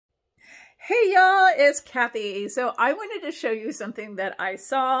Hey y'all, it's Kathy. So I wanted to show you something that I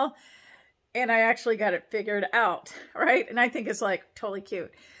saw and I actually got it figured out, right? And I think it's like totally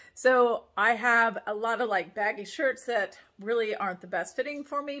cute. So I have a lot of like baggy shirts that really aren't the best fitting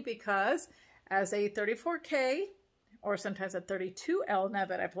for me because as a 34K or sometimes a 32L, now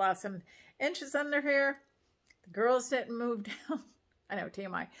that I've lost some inches under here, the girls didn't move down. I know,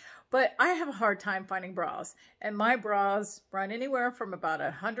 TMI. But I have a hard time finding bras. And my bras run anywhere from about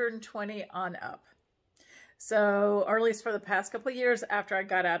 120 on up. So, or at least for the past couple of years after I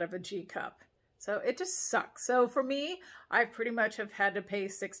got out of a G cup. So it just sucks. So for me, I pretty much have had to pay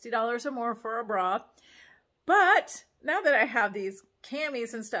 $60 or more for a bra. But now that I have these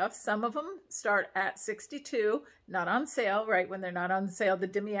camis and stuff, some of them start at $62, not on sale, right? When they're not on sale, the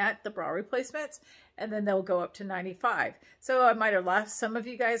demi-at, the bra replacements, and then they'll go up to $95. So I might have lost some of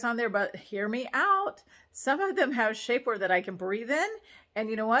you guys on there, but hear me out. Some of them have shapewear that I can breathe in, and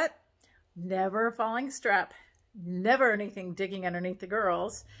you know what? Never a falling strap, never anything digging underneath the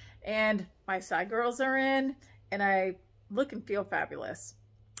girls, and my side girls are in, and I look and feel fabulous.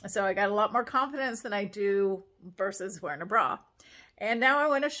 So I got a lot more confidence than I do versus wearing a bra. And now I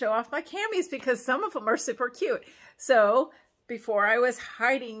want to show off my camis because some of them are super cute. So before I was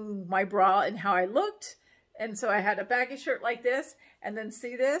hiding my bra and how I looked. And so I had a baggy shirt like this. And then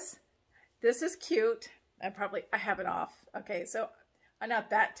see this? This is cute. I have it off. Okay, so I'm not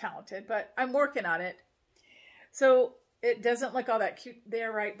that talented, but I'm working on it. So it doesn't look all that cute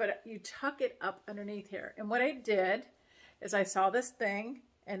there, right? But you tuck it up underneath here. And what I did is I saw this thing.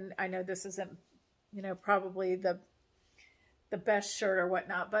 And I know this isn't, you know, probably the best shirt or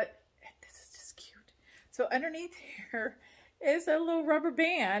whatnot, but this is just cute. So underneath here is a little rubber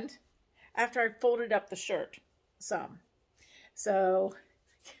band after I folded up the shirt some. So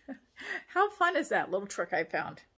how fun is that little trick I found?